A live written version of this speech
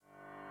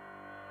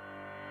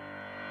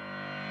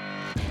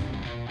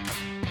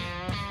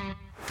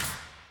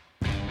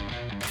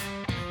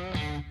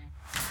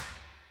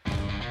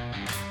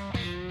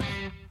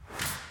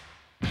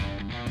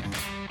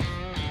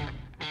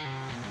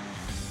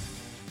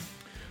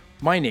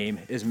My name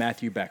is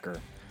Matthew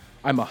Becker.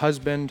 I'm a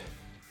husband,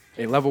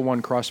 a level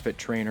 1 CrossFit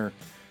trainer,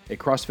 a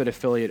CrossFit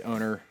affiliate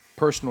owner,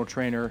 personal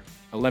trainer,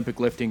 Olympic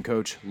lifting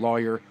coach,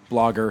 lawyer,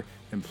 blogger,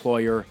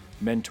 employer,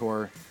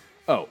 mentor.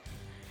 Oh,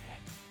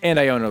 and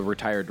I own a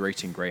retired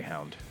racing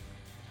greyhound.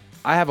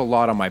 I have a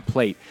lot on my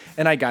plate,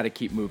 and I gotta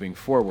keep moving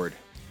forward.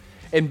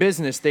 In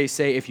business, they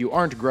say if you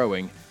aren't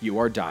growing, you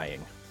are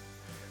dying.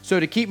 So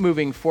to keep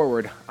moving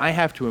forward, I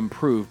have to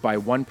improve by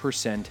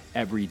 1%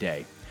 every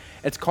day.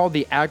 It's called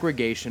the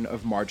aggregation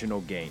of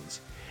marginal gains.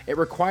 It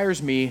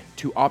requires me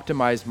to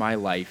optimize my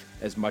life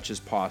as much as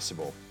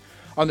possible.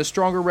 On the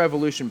Stronger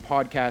Revolution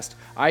podcast,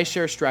 I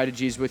share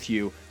strategies with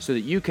you so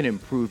that you can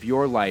improve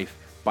your life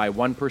by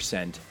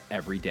 1%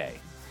 every day.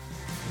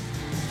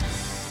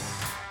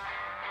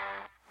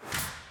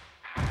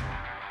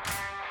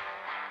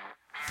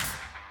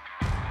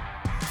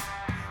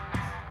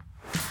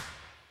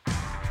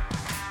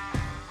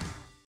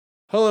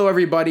 Hello,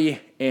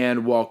 everybody,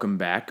 and welcome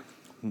back.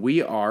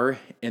 We are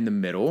in the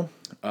middle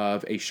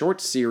of a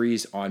short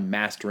series on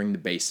mastering the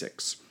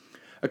basics.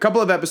 A couple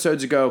of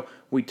episodes ago,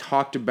 we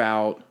talked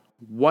about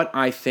what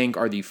I think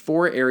are the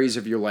 4 areas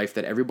of your life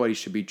that everybody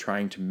should be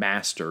trying to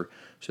master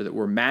so that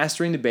we're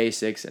mastering the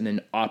basics and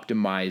then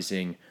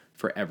optimizing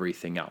for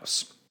everything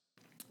else.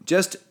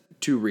 Just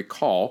to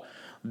recall,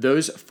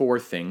 those 4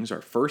 things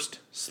are first,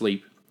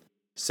 sleep,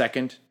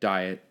 second,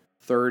 diet,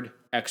 third,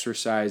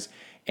 exercise,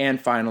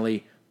 and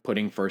finally,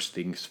 putting first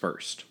things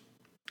first.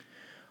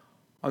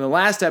 On the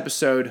last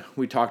episode,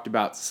 we talked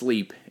about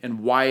sleep and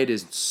why it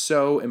is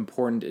so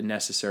important and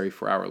necessary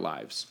for our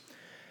lives.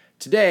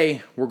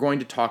 Today, we're going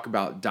to talk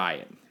about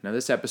diet. Now,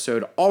 this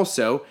episode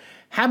also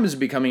happens to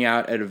be coming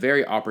out at a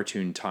very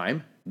opportune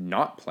time,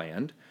 not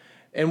planned,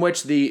 in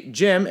which the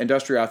gym,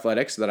 Industrial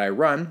Athletics, that I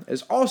run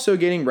is also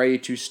getting ready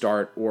to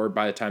start, or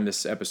by the time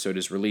this episode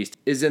is released,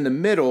 is in the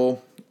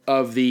middle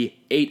of the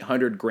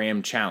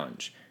 800-gram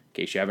challenge.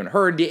 In case you haven't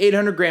heard, the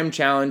 800-gram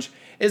challenge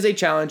is a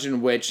challenge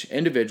in which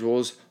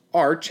individuals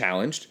are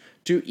challenged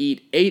to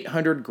eat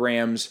 800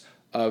 grams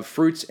of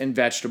fruits and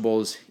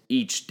vegetables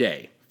each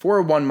day for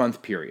a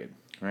 1-month period,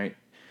 right?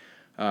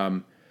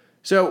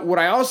 So what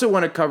I also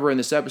want to cover in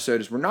this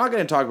episode is we're not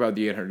going to talk about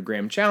the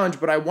 800-gram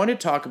challenge, but I want to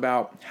talk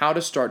about how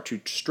to start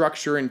to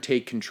structure and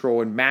take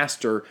control and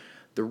master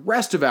the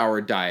rest of our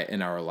diet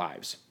in our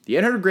lives. The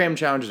 800-gram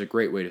challenge is a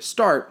great way to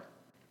start,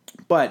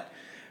 but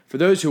for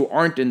those who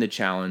aren't in the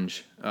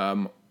challenge,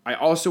 I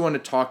also want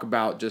to talk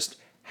about just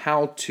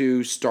how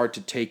to start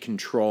to take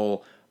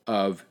control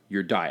of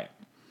your diet.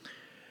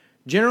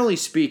 Generally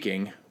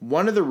speaking,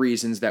 one of the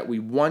reasons that we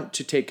want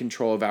to take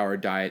control of our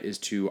diet is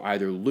to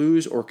either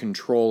lose or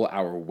control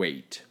our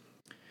weight.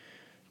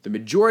 The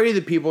majority of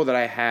the people that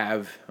I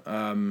have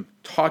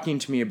talking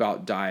to me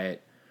about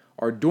diet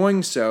are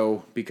doing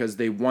so because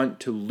they want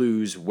to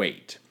lose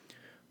weight.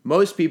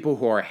 Most people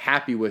who are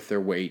happy with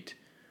their weight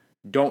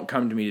don't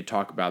come to me to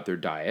talk about their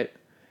diet,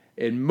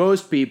 and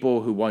most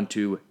people who want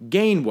to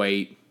gain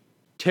weight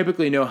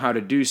typically know how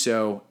to do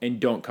so and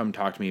don't come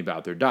talk to me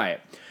about their diet.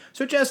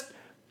 So just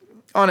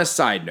on a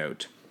side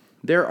note,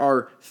 there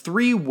are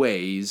 3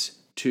 ways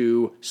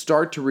to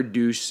start to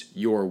reduce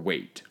your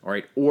weight, all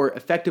right, or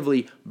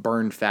effectively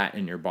burn fat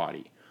in your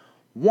body.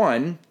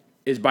 One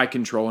is by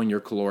controlling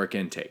your caloric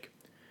intake.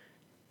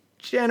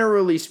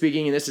 Generally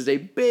speaking, and this is a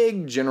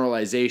big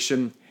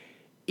generalization,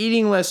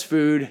 eating less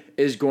food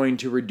is going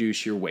to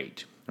reduce your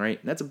weight, right?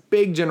 That's a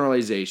big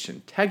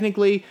generalization.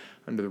 Technically,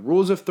 under the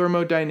rules of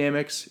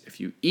thermodynamics, if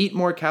you eat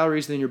more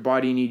calories than your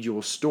body needs, you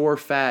will store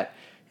fat.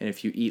 And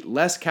if you eat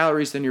less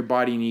calories than your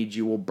body needs,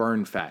 you will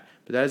burn fat.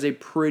 But that is a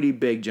pretty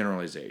big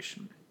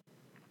generalization.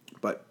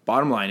 But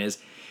bottom line is,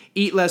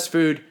 eat less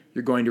food,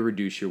 you're going to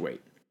reduce your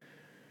weight.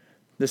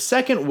 The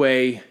second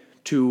way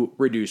to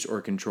reduce or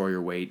control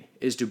your weight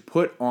is to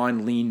put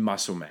on lean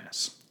muscle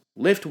mass.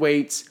 Lift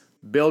weights,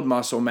 build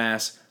muscle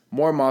mass.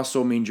 More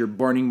muscle means you're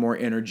burning more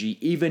energy,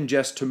 even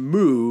just to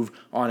move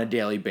on a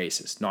daily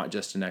basis, not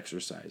just in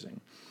exercising.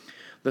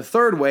 The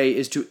third way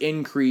is to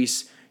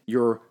increase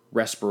your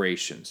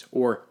respirations,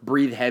 or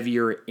breathe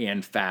heavier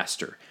and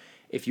faster.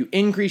 If you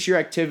increase your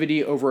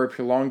activity over a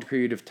prolonged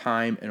period of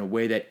time in a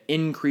way that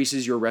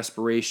increases your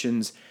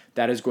respirations,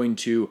 that is going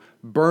to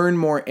burn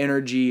more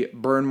energy,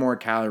 burn more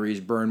calories,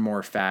 burn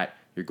more fat.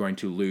 You're going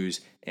to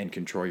lose and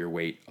control your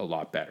weight a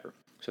lot better.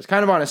 So it's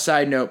kind of on a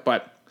side note,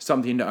 but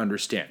something to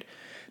understand.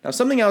 Now,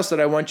 something else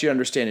that I want you to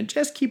understand and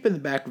just keep in the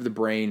back of the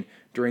brain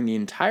during the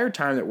entire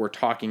time that we're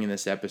talking in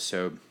this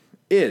episode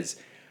is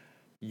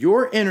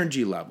your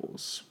energy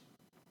levels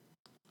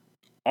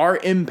are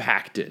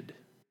impacted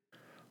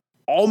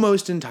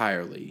almost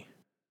entirely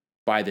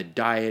by the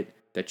diet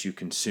that you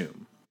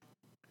consume.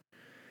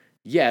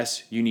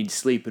 Yes, you need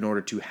sleep in order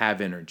to have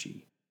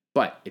energy,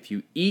 but if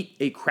you eat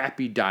a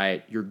crappy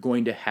diet, you're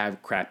going to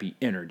have crappy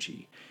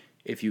energy.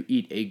 If you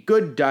eat a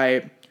good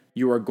diet,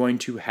 you are going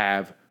to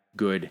have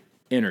good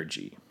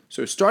energy.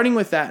 So starting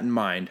with that in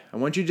mind, I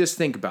want you to just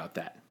think about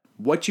that.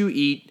 What you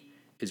eat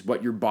is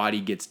what your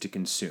body gets to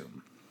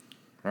consume.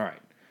 All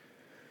right.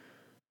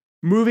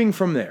 Moving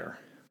from there,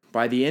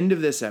 by the end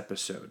of this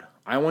episode,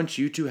 I want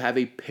you to have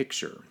a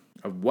picture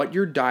of what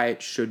your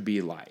diet should be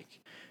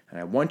like. And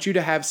I want you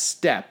to have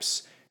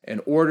steps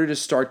in order to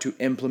start to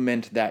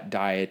implement that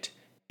diet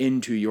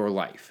into your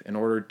life, in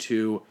order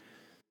to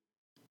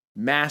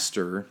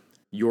master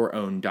your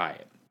own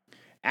diet.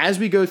 As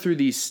we go through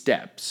these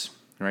steps,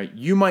 right,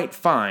 you might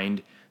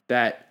find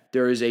that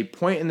there is a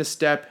point in the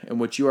step in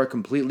which you are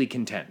completely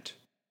content.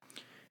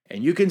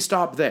 And you can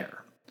stop there.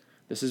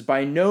 This is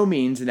by no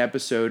means an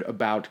episode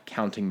about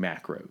counting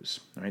macros.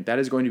 Right? That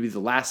is going to be the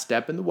last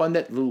step and the one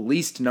that the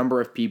least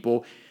number of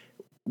people,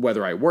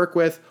 whether I work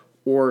with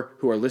or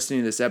who are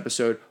listening to this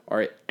episode,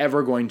 are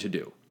ever going to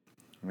do.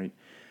 Right?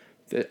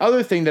 The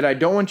other thing that I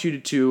don't want you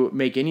to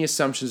make any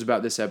assumptions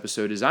about this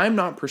episode is I'm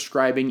not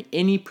prescribing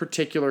any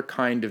particular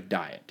kind of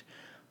diet.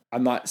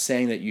 I'm not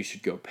saying that you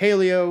should go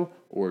paleo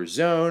or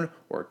zone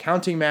or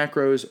counting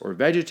macros or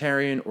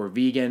vegetarian or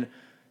vegan.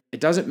 It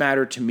doesn't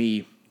matter to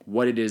me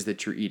what it is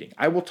that you're eating.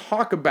 I will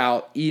talk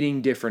about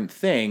eating different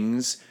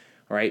things,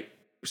 right?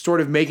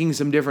 Sort of making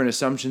some different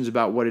assumptions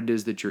about what it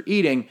is that you're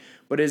eating,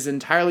 but it is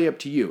entirely up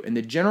to you. And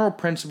the general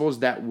principles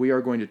that we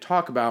are going to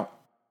talk about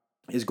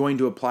is going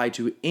to apply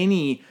to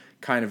any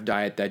kind of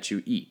diet that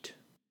you eat.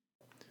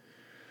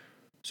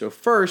 So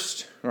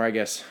first, or I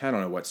guess, I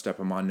don't know what step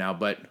I'm on now,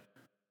 but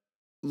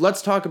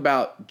let's talk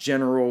about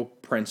general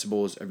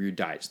principles of your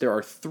diets. There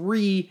are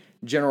 3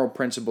 general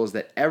principles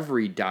that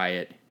every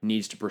diet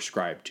needs to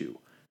prescribe to.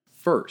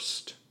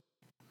 First,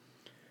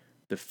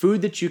 the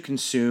food that you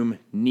consume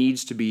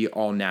needs to be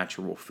all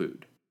natural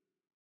food.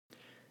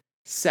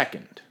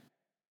 Second,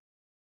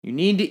 you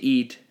need to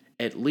eat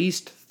at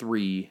least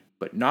 3,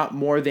 but not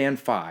more than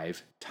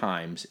 5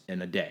 times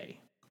in a day.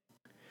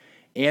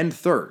 And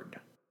third,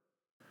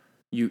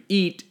 you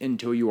eat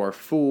until you are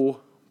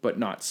full, but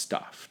not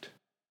stuffed.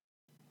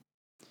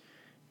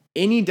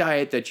 Any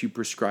diet that you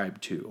prescribe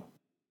to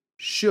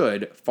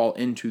should fall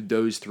into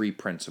those 3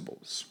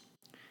 principles.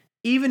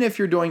 Even if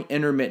you're doing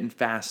intermittent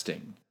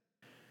fasting,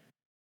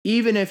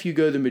 even if you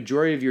go the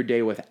majority of your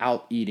day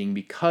without eating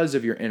because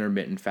of your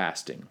intermittent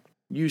fasting,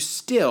 you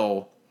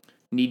still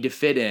need to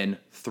fit in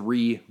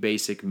 3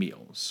 basic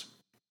meals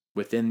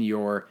within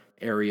your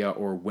area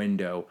or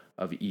window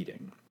of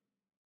eating.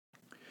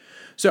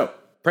 So,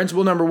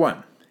 principle number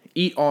 1,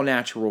 eat all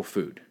natural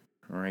food.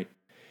 All right.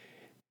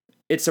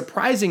 It's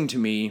surprising to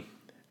me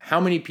how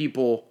many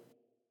people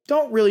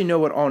don't really know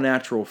what all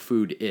natural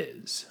food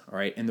is, all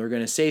right? And they're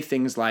going to say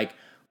things like,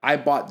 I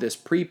bought this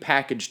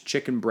prepackaged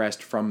chicken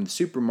breast from the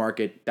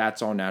supermarket,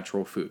 that's all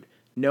natural food.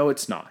 No,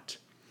 it's not.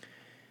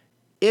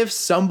 If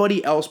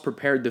somebody else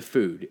prepared the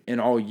food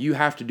and all you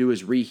have to do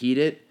is reheat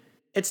it,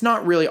 it's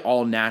not really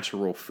all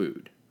natural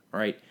food, all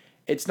right?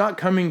 It's not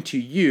coming to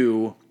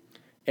you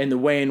in the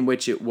way in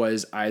which it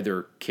was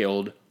either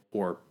killed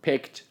or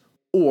picked,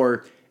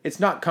 or it's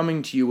not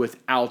coming to you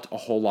without a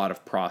whole lot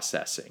of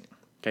processing.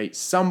 Okay,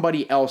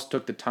 somebody else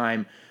took the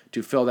time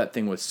to fill that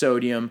thing with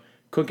sodium,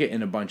 cook it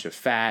in a bunch of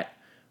fat,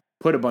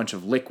 put a bunch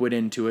of liquid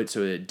into it so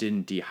that it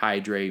didn't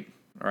dehydrate,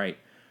 all right?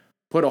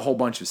 Put a whole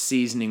bunch of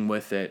seasoning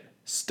with it,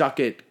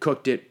 stuck it,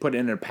 cooked it, put it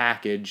in a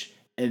package,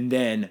 and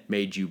then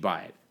made you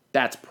buy it.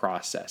 That's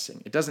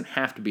processing. It doesn't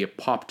have to be a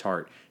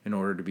Pop-Tart in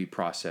order to be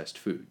processed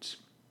foods.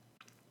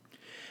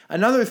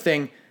 Another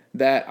thing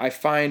that I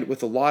find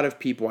with a lot of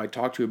people I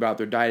talk to about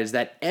their diet is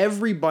that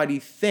everybody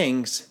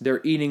thinks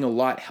they're eating a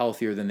lot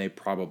healthier than they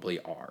probably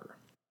are,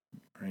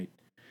 right?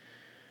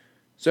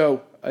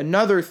 So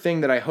another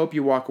thing that I hope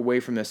you walk away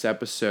from this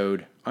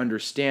episode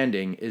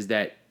understanding is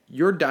that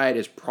your diet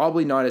is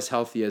probably not as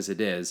healthy as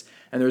it is,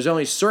 and there's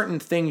only certain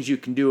things you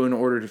can do in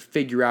order to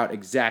figure out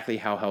exactly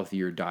how healthy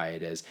your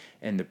diet is.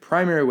 And the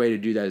primary way to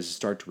do that is to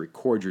start to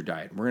record your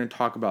diet. We're going to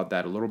talk about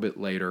that a little bit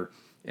later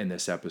in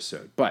this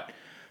episode. But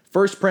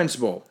first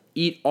principle,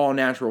 eat all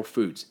natural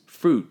foods,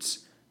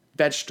 fruits,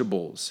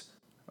 vegetables,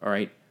 all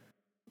right?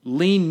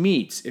 Lean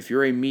meats if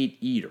you're a meat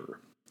eater.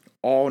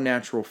 All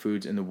natural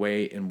foods in the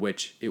way in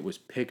which it was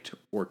picked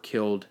or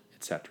killed,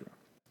 etc.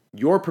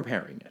 You're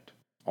preparing it.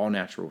 All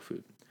natural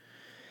food.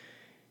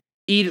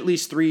 Eat at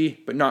least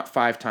 3, but not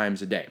 5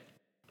 times a day.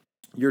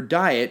 Your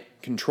diet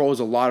controls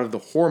a lot of the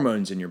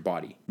hormones in your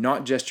body,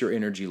 not just your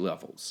energy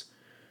levels.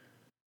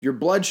 Your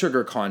blood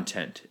sugar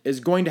content is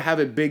going to have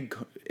a big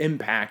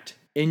impact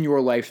in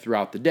your life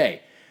throughout the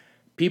day.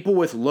 People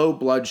with low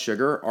blood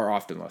sugar are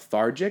often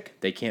lethargic.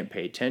 They can't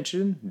pay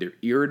attention. They're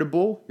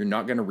irritable. You're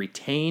not going to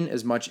retain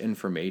as much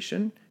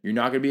information. You're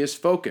not going to be as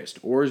focused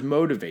or as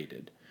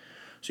motivated.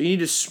 So you need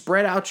to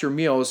spread out your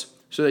meals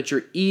so that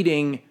you're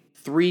eating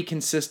 3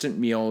 consistent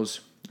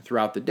meals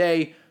throughout the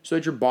day so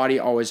that your body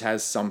always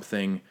has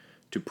something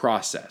to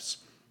process.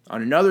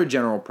 On another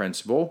general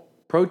principle,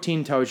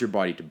 protein tells your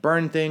body to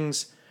burn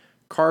things.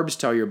 Carbs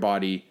tell your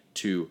body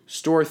to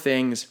store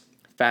things.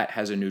 Fat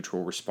has a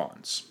neutral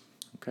response.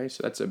 Okay,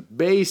 so that's a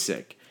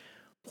basic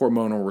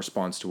hormonal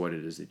response to what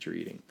it is that you're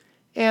eating.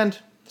 And,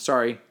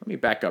 let me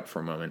back up for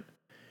a moment.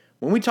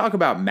 When we talk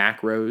about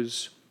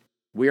macros,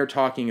 we are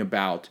talking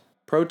about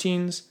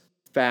proteins,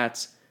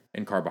 fats,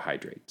 and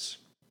carbohydrates.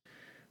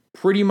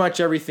 Pretty much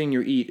everything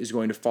you eat is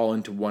going to fall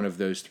into one of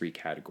those three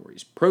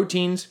categories.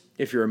 Proteins,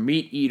 if you're a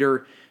meat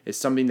eater, is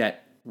something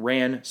that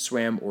ran,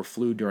 swam, or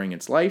flew during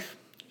its life.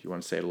 If you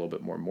want to say it a little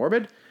bit more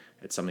morbid,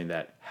 it's something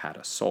that had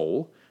a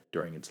soul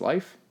during its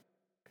life.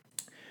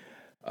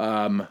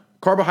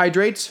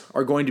 Carbohydrates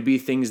are going to be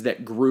things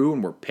that grew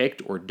and were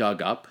picked or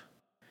dug up.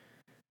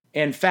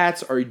 And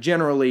fats are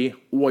generally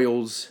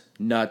oils,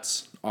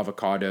 nuts,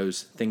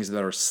 avocados, things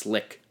that are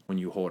slick when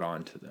you hold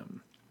on to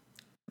them.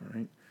 All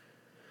right.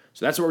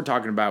 So that's what we're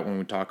talking about when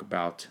we talk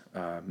about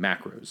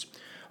macros.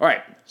 All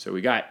right, so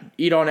we got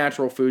eat all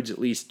natural foods at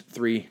least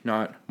 3,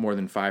 not more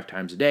than 5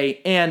 times a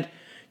day, and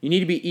you need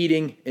to be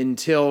eating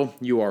until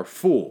you are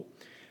full,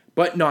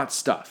 but not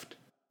stuffed.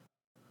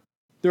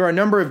 There are a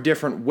number of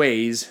different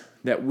ways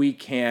that we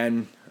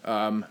can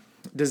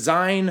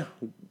design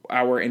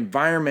our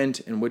environment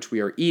in which we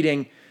are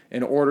eating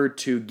in order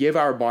to give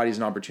our bodies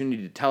an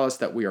opportunity to tell us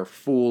that we are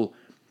full,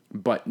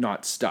 but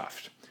not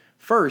stuffed.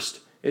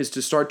 First is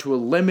to start to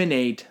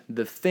eliminate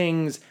the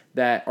things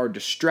that are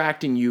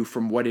distracting you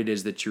from what it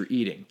is that you're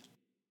eating.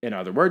 In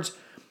other words,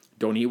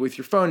 don't eat with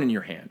your phone in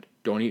your hand.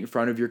 Don't eat in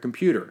front of your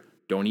computer.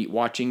 Don't eat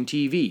watching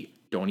TV.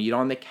 Don't eat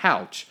on the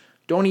couch.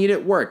 Don't eat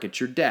at work,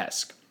 at your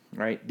desk,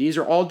 right? These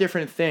are all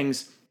different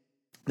things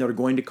that are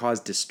going to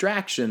cause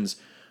distractions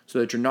so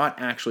that you're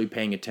not actually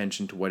paying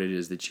attention to what it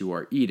is that you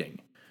are eating.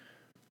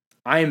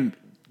 I am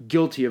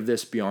guilty of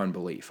this beyond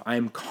belief. I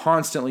am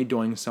constantly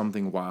doing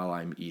something while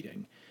I'm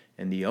eating.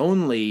 And the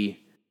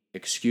only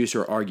excuse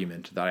or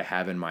argument that I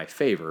have in my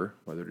favor,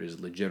 whether it is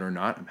legit or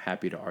not, I'm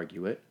happy to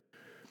argue it,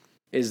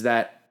 is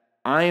that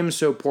I am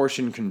so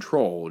portion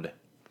controlled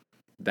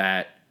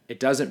that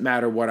it doesn't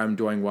matter what I'm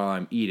doing while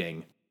I'm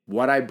eating.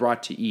 What I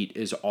brought to eat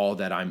is all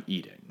that I'm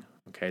eating.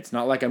 Okay, it's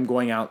not like I'm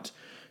going out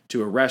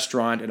to a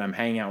restaurant and I'm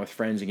hanging out with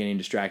friends and getting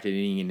distracted and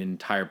eating an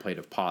entire plate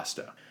of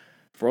pasta.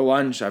 For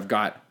lunch, I've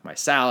got my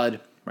salad,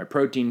 my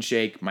protein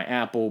shake, my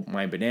apple,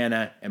 my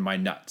banana, and my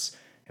nuts.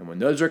 And when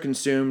those are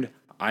consumed,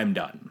 I'm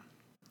done.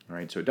 All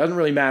right, so it doesn't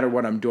really matter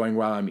what I'm doing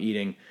while I'm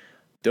eating.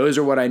 Those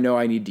are what I know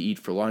I need to eat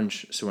for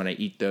lunch. So when I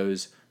eat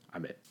those,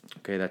 I'm it.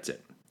 Okay, that's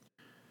it.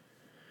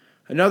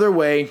 Another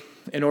way,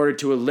 in order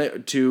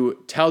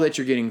to tell that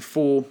you're getting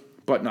full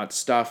but not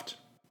stuffed,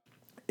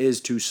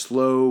 is to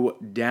slow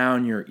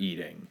down your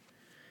eating.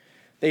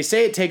 They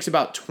say it takes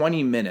about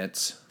 20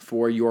 minutes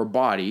for your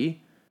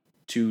body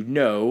to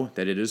know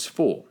that it is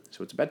full.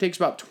 So it takes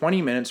about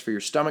 20 minutes for your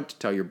stomach to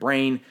tell your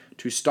brain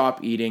to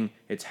stop eating,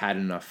 it's had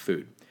enough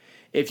food.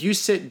 If you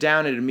sit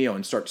down at a meal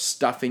and start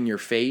stuffing your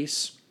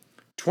face,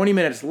 20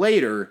 minutes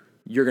later,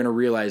 you're going to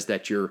realize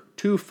that you're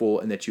too full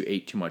and that you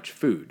ate too much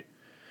food.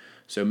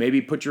 So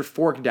maybe put your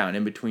fork down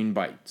in between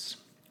bites.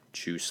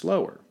 Chew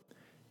slower.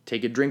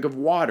 Take a drink of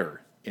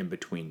water in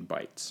between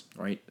bites.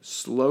 All right?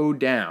 Slow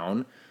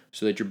down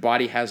so that your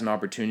body has an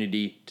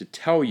opportunity to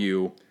tell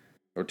you,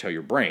 or tell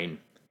your brain,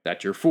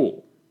 that you're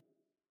full.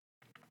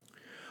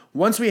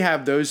 Once we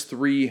have those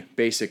 3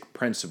 basic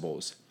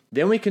principles,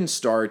 then we can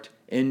start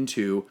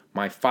into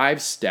my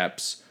 5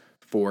 steps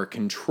for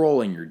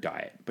controlling your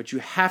diet. But you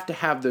have to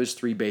have those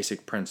 3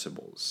 basic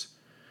principles.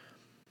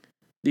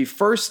 The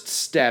first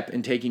step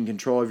in taking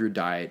control of your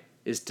diet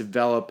is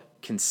develop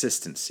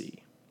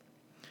consistency.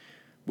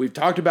 We've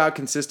talked about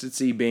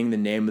consistency being the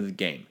name of the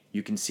game.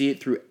 You can see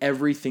it through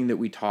everything that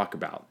we talk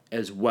about,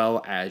 as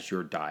well as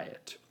your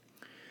diet.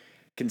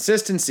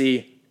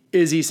 Consistency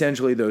is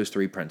essentially those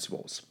 3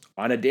 principles.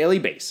 On a daily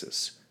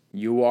basis,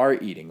 you are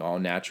eating all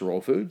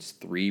natural foods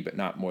 3 but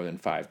not more than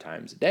 5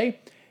 times a day,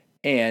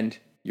 and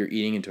you're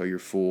eating until you're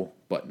full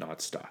but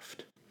not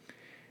stuffed.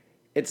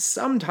 It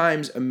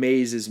sometimes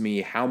amazes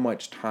me how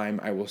much time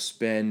I will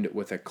spend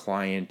with a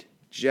client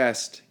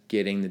just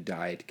getting the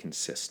diet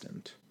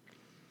consistent.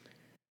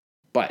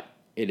 But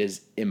it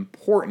is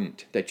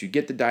important that you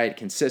get the diet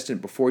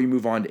consistent before you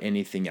move on to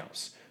anything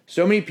else.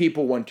 So many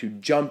people want to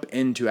jump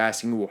into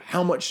asking, well,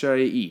 how much should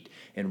I eat?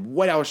 And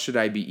what else should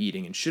I be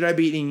eating? And should I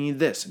be eating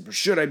this? And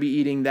should I be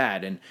eating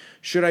that? And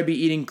should I be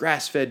eating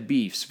grass-fed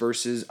beefs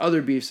versus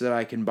other beefs that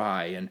I can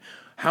buy? And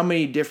how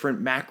many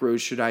different macros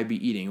should I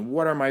be eating?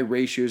 What are my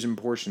ratios and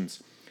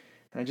portions?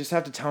 And I just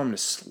have to tell them to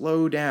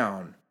slow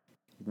down.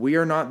 We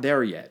are not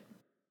there yet.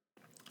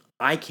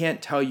 I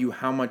can't tell you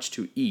how much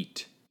to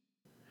eat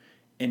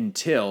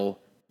until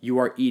you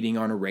are eating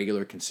on a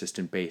regular,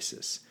 consistent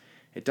basis.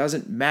 It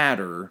doesn't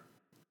matter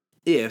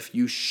if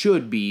you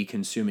should be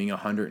consuming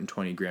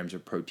 120 grams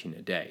of protein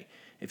a day.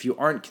 If you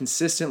aren't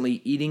consistently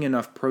eating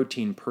enough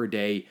protein per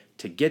day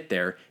to get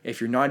there,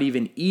 if you're not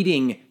even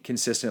eating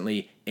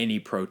consistently any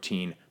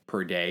protein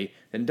per day,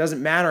 then it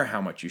doesn't matter how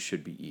much you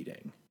should be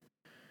eating.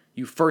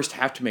 You first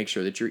have to make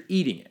sure that you're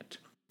eating it.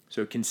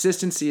 So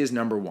consistency is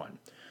number 1.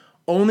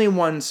 Only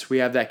once we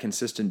have that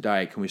consistent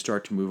diet can we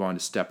start to move on to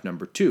step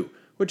number 2,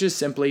 which is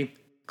simply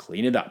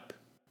clean it up.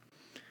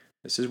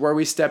 This is where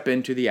we step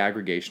into the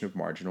aggregation of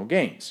marginal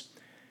gains.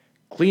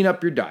 Clean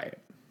up your diet.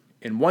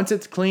 And once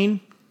it's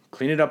clean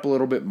it up a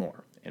little bit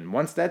more. And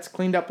once that's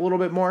cleaned up a little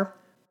bit more,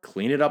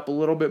 clean it up a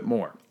little bit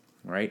more,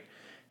 right?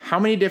 How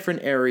many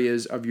different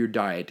areas of your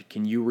diet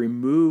can you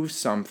remove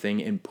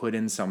something and put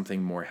in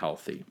something more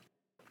healthy?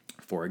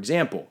 For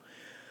example,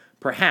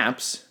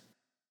 perhaps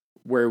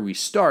where we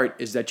start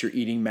is that you're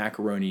eating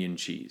macaroni and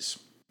cheese.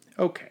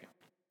 Okay,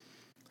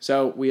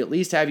 so we at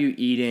least have you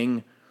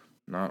eating,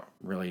 not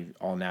really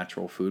all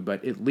natural food,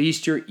 but at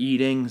least you're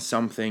eating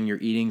something. You're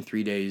eating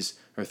 3 days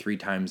or 3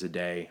 times a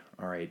day.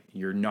 All right,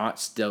 you're not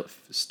still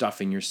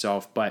stuffing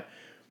yourself, but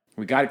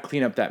we got to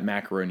clean up that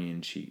macaroni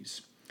and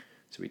cheese.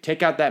 So we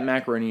take out that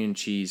macaroni and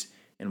cheese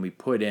and we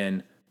put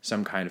in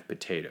some kind of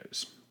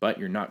potatoes. But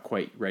you're not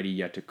quite ready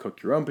yet to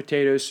cook your own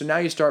potatoes, so now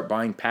you start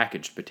buying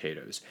packaged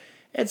potatoes.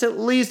 It's at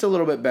least a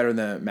little bit better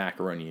than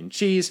macaroni and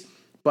cheese,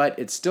 but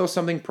it's still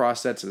something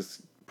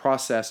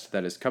processed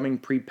that is coming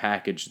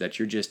prepackaged that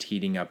you're just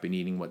heating up and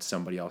eating what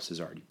somebody else has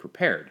already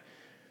prepared.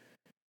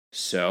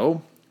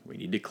 So we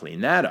need to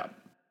clean that up.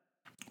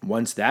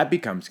 Once that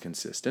becomes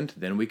consistent,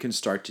 then we can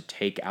start to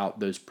take out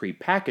those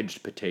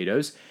prepackaged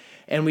potatoes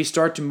and we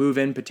start to move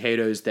in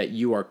potatoes that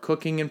you are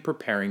cooking and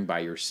preparing by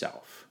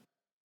yourself.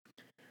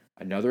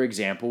 Another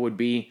example would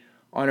be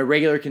on a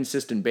regular,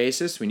 consistent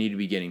basis, we need to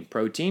be getting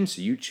protein,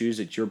 so you choose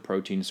that your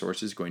protein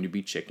source is going to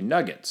be chicken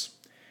nuggets.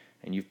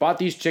 And you've bought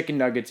these chicken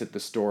nuggets at the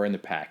store in the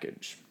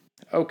package.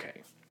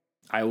 Okay,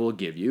 I will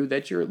give you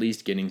that you're at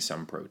least getting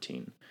some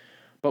protein.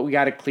 But we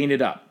got to clean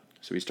it up.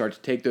 So we start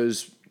to take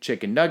those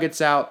chicken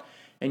nuggets out,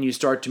 and you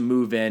start to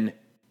move in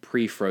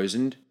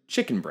pre-frozen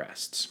chicken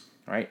breasts.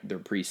 All right, they're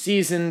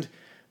pre-seasoned,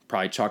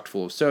 probably chock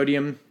full of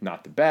sodium,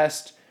 not the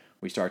best.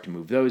 We start to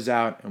move those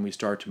out, and we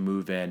start to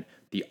move in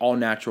the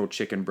all-natural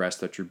chicken breast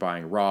that you're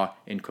buying raw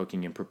and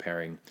cooking and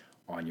preparing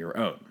on your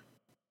own.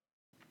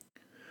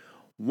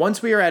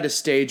 Once we are at a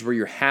stage where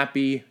you're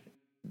happy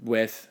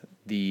with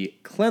the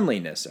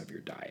cleanliness of your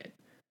diet,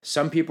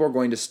 some people are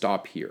going to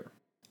stop here,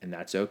 and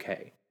that's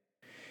okay.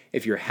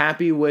 If you're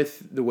happy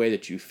with the way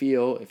that you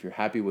feel, if you're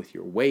happy with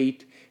your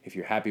weight, if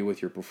you're happy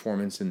with your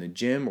performance in the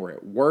gym or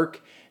at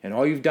work, and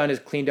all you've done is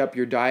cleaned up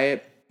your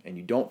diet, and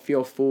you don't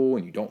feel full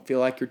and you don't feel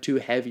like you're too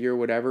heavy or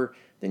whatever,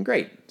 then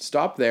great.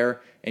 Stop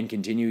there and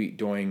continue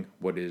doing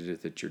what it is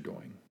that you're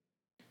doing.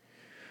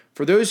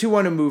 For those who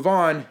want to move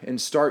on and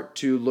start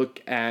to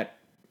look at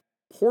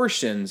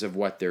portions of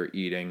what they're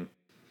eating,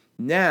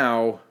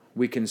 now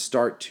we can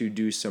start to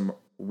do some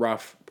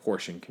rough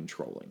portion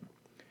controlling.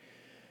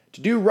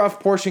 To do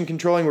rough portion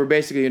controlling, we're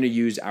basically going to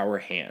use our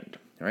hand.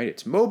 Right?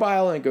 It's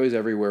mobile and it goes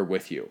everywhere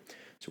with you.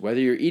 So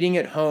whether you're eating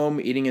at home,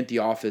 eating at the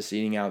office,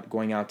 eating out,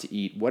 going out to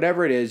eat,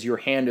 whatever it is, your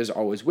hand is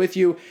always with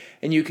you,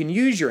 and you can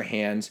use your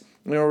hands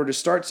in order to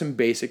start some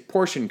basic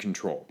portion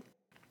control.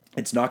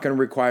 It's not going to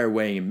require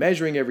weighing and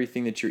measuring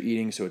everything that you're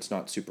eating, so it's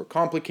not super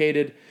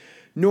complicated,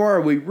 nor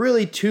are we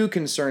really too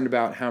concerned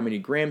about how many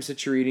grams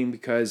that you're eating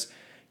because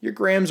your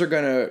grams are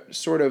going to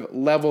sort of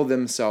level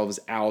themselves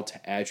out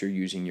as you're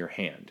using your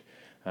hand.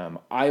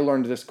 I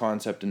learned this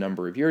concept a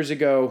number of years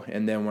ago,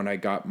 and then when I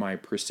got my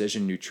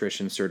precision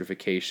nutrition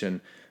certification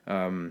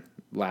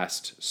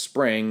last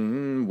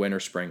spring,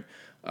 spring,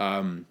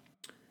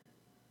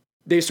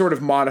 they sort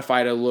of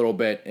modified it a little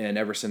bit, and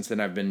ever since then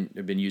I've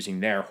been using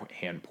their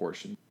hand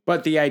portion.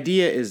 But the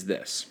idea is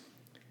this.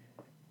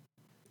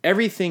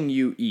 Everything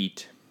you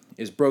eat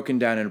is broken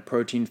down into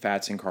protein,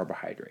 fats, and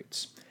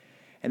carbohydrates.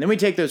 And then we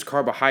take those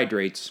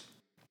carbohydrates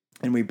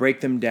and we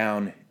break them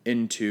down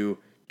into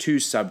 2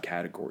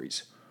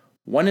 subcategories.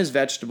 One is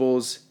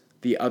vegetables,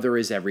 the other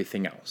is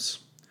everything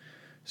else.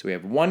 So we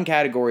have one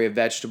category of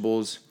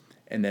vegetables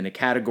and then a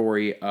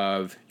category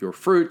of your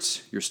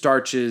fruits, your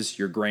starches,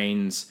 your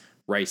grains,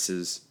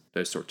 rices,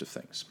 those sorts of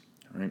things.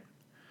 All right.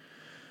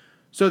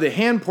 So the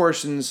hand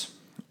portions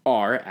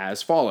are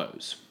as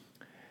follows.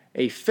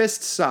 A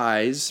fist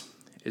size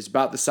is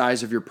about the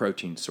size of your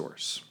protein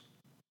source.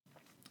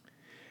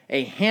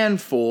 A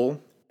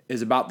handful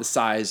is about the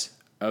size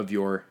of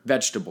your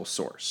vegetable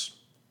source.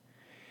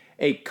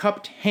 A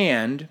cupped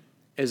hand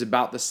is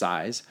about the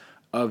size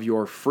of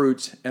your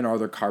fruit and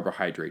other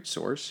carbohydrate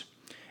source,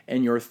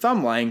 and your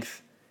thumb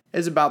length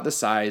is about the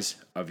size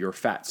of your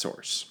fat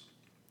source.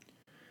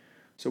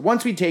 So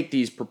once we take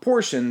these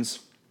proportions,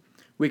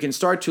 we can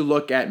start to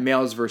look at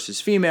males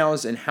versus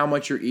females and how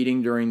much you're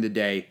eating during the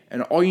day,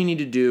 and all you need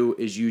to do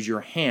is use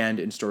your hand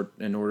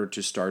in order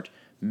to start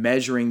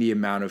measuring the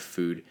amount of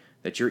food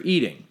that you're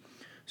eating.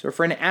 So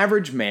for an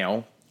average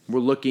male,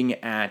 we're looking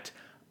at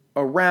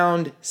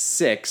around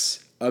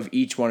 6 of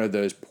each one of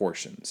those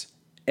portions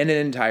in an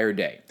entire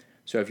day.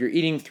 So if you're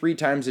eating 3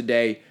 times a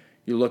day,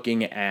 you're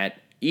looking at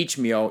each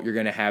meal, you're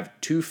going to have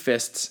 2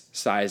 fists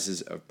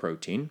sizes of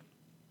protein,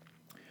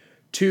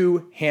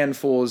 2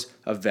 handfuls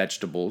of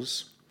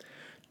vegetables,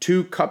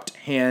 2 cupped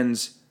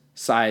hands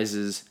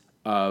sizes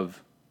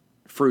of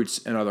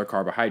fruits and other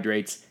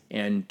carbohydrates,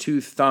 and 2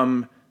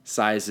 thumb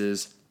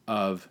sizes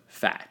of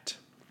fat.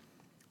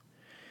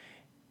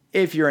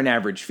 If you're an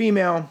average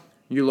female,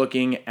 you're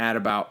looking at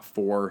about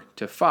 4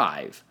 to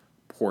 5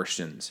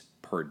 portions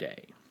per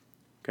day.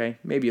 Okay,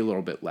 maybe a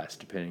little bit less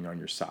depending on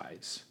your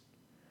size.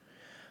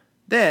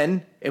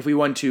 Then, if we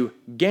want to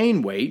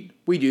gain weight,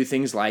 we do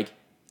things like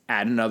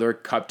add another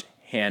cupped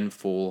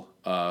handful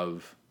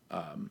of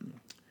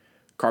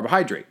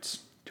carbohydrates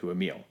to a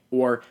meal,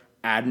 or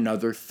add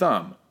another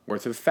thumb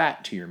worth of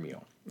fat to your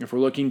meal. If we're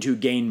looking to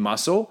gain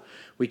muscle,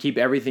 we keep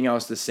everything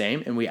else the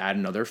same and we add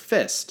another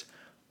fist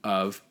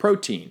of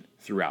protein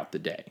throughout the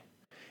day.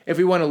 If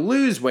we want to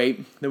lose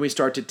weight, then we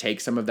start to take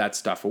some of that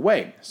stuff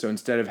away. So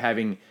instead of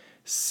having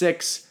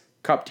 6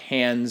 cupped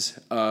hands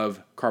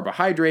of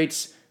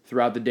carbohydrates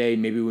throughout the day,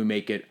 maybe we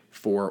make it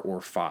 4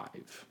 or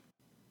 5.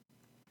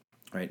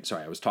 Right?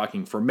 Sorry, I was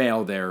talking for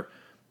male there,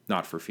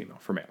 not for female,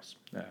 for males.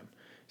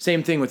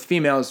 Same thing with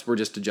females, we're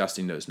just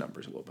adjusting those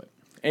numbers a little bit.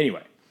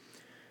 Anyway,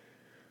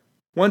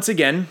 once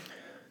again,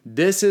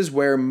 this is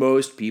where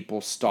most people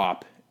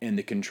stop in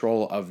the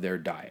control of their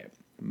diet.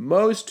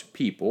 Most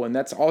people, and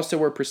that's also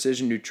where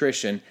Precision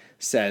Nutrition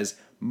says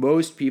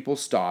most people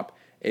stop,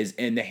 is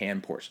in the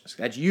hand portions.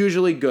 That's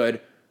usually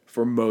good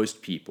for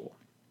most people.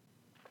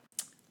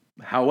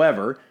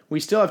 However, we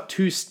still have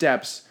 2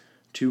 steps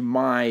to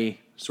my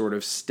sort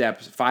of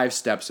 5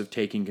 steps of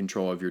taking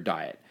control of your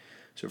diet.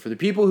 So for the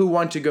people who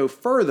want to go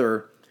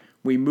further,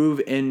 we move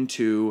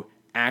into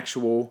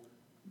actual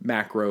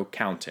macro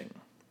counting,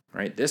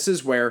 right? This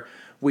is where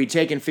we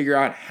take and figure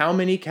out how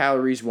many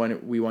calories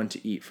we want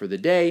to eat for the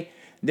day.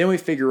 Then we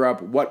figure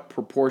out what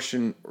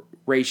proportion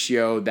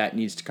ratio that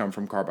needs to come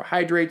from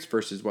carbohydrates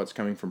versus what's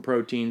coming from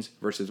proteins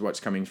versus what's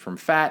coming from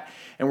fat.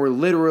 And we're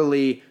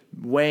literally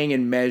weighing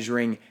and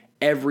measuring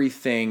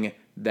everything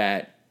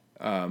that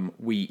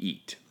we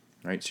eat,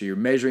 right? So you're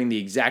measuring the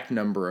exact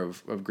number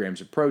of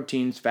grams of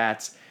proteins,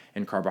 fats,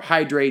 and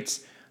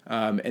carbohydrates,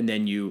 and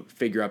then you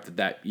figure out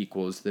that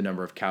equals the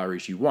number of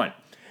calories you want.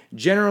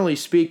 Generally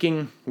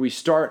speaking, we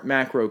start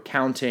macro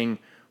counting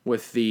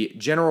with the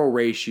general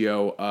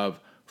ratio of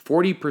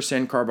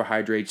 40%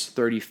 carbohydrates,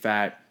 30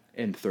 fat,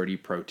 and 30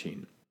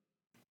 protein.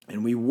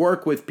 And we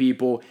work with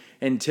people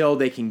until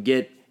they can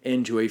get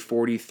into a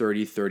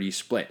 40-30-30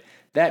 split.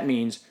 That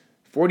means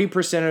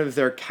 40% of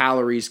their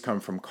calories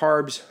come from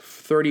carbs,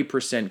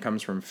 30%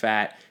 comes from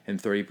fat,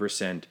 and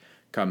 30%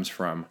 comes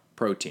from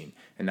protein.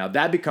 And now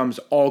that becomes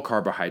all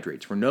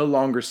carbohydrates. We're no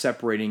longer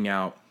separating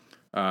out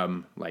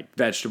like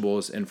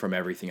vegetables and from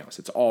everything else.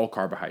 It's all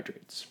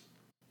carbohydrates.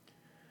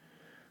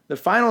 The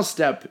final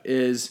step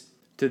is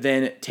to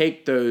then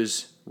take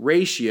those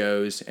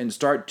ratios and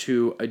start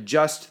to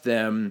adjust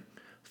them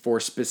for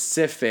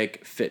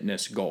specific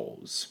fitness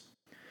goals.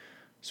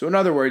 So in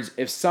other words,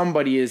 if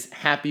somebody is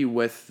happy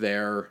with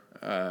their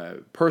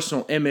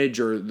personal image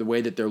or the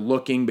way that they're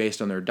looking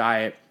based on their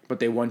diet, but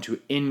they want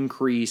to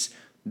increase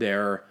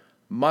their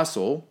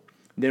muscle,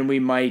 then we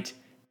might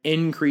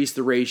increase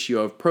the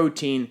ratio of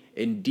protein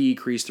and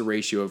decrease the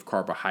ratio of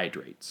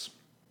carbohydrates.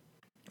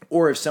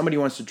 Or if somebody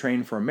wants to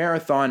train for a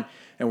marathon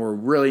and we're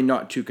really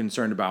not too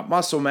concerned about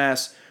muscle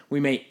mass,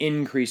 we may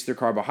increase the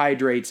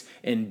carbohydrates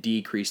and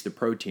decrease the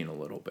protein a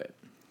little bit,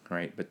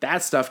 right? But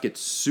that stuff gets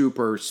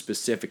super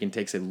specific and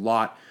takes a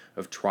lot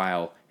of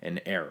trial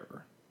and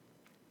error.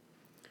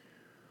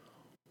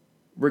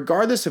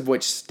 Regardless of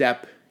which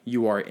step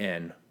you are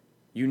in,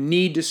 you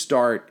need to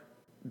start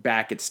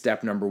back at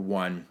step number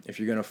 1 if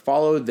you're going to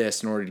follow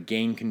this in order to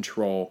gain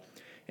control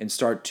and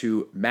start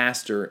to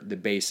master the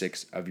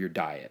basics of your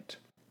diet.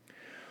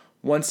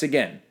 Once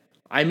again,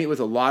 I meet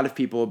with a lot of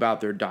people about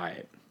their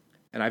diet,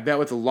 and I've met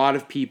with a lot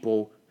of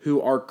people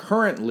who are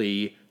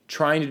currently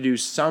trying to do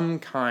some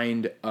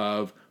kind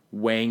of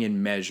weighing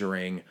and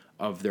measuring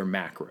of their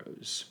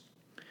macros.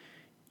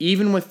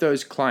 Even with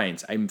those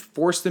clients, I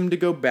force them to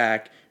go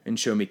back and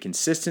show me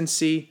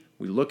consistency.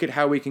 We look at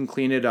how we can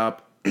clean it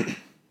up.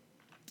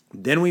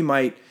 Then we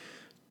might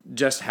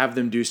just have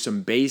them do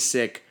some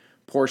basic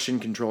portion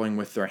controlling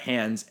with their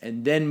hands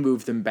and then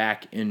move them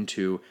back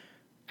into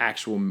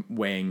actual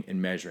weighing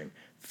and measuring.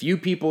 Few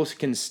people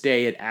can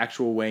stay at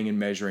actual weighing and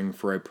measuring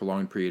for a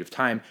prolonged period of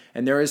time,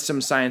 and there is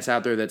some science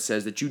out there that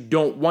says that you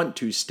don't want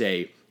to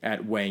stay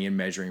at weighing and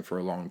measuring for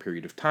a long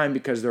period of time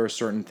because there are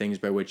certain things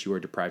by which you are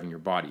depriving your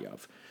body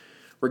of.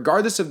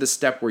 Regardless of the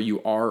step where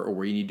you are or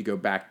where you need to go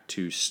back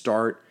to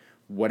start,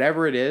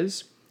 whatever it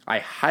is, I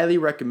highly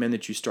recommend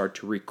that you start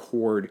to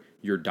record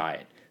your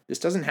diet. This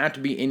doesn't have to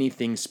be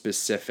anything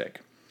specific,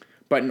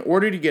 but in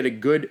order to get a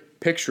good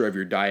picture of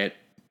your diet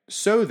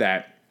so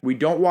that we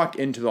don't walk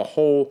into the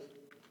hole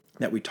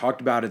that we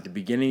talked about at the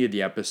beginning of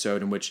the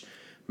episode in which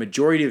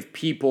majority of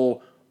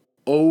people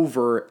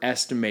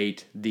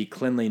overestimate the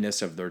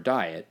cleanliness of their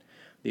diet,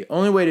 the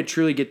only way to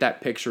truly get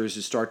that picture is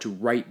to start to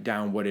write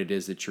down what it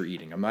is that you're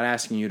eating. I'm not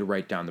asking you to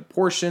write down the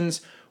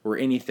portions or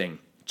anything.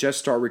 Just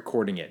start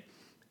recording it.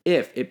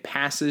 If it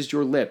passes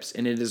your lips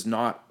and it is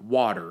not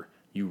water,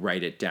 you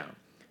write it down.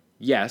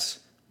 Yes,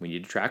 we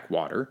need to track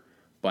water,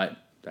 but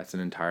that's an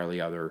entirely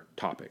other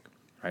topic,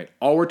 right?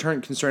 All we're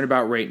concerned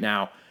about right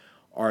now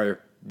are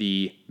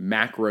the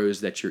macros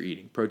that you're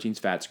eating: proteins,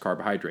 fats,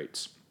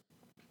 carbohydrates.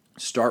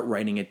 Start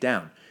writing it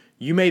down.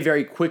 You may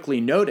very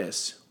quickly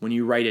notice when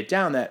you write it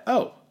down that,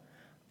 oh,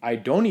 I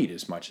don't eat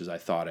as much as I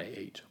thought I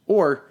ate.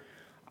 Or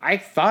I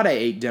thought I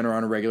ate dinner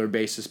on a regular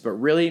basis, but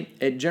really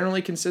it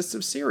generally consists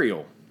of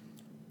cereal.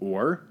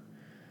 Or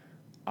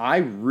I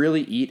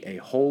really eat a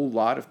whole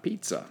lot of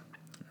pizza.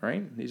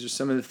 right? These are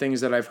some of the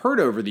things that I've heard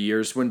over the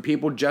years when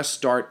people just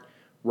start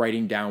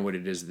writing down what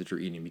it is that you're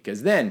eating,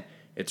 because then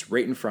it's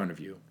right in front of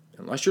you.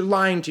 Unless you're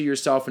lying to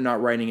yourself and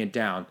not writing it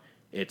down,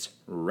 it's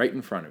right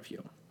in front of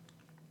you.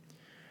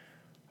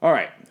 All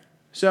right,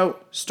 so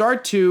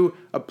start to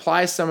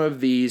apply some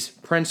of these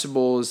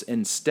principles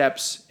and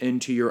steps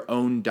into your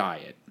own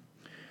diet,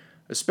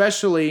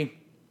 especially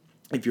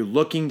if you're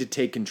looking to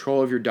take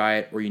control of your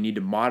diet or you need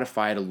to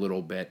modify it a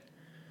little bit.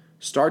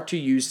 Start to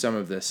use some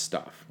of this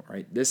stuff,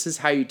 right? This is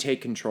how you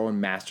take control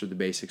and master the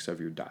basics of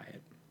your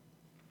diet.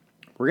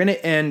 We're going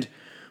to end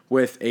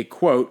with a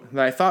quote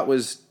that I thought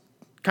was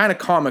kind of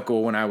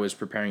comical when I was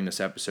preparing this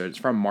episode. It's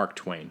from Mark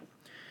Twain.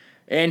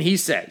 And he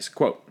says,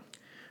 quote,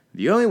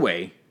 "The only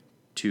way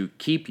to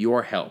keep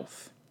your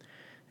health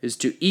is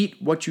to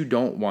eat what you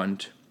don't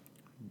want,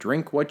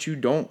 drink what you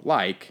don't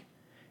like,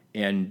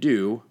 and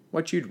do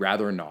what you'd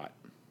rather not."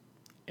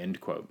 End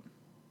quote.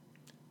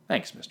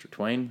 Thanks, Mr.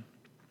 Twain.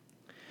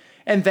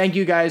 And thank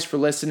you guys for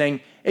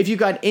listening. If you've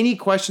got any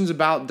questions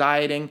about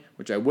dieting,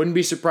 which I wouldn't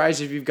be surprised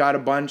if you've got a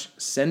bunch,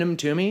 send them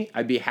to me.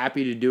 I'd be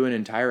happy to do an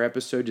entire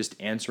episode just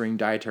answering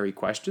dietary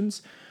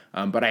questions.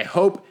 But I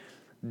hope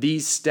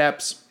these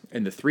steps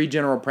and the 3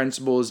 general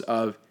principles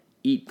of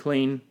eat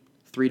clean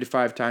 3 to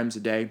 5 times a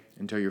day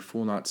until you're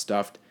full, not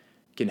stuffed,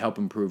 can help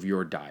improve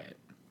your diet.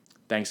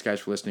 Thanks, guys,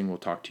 for listening. We'll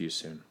talk to you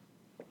soon.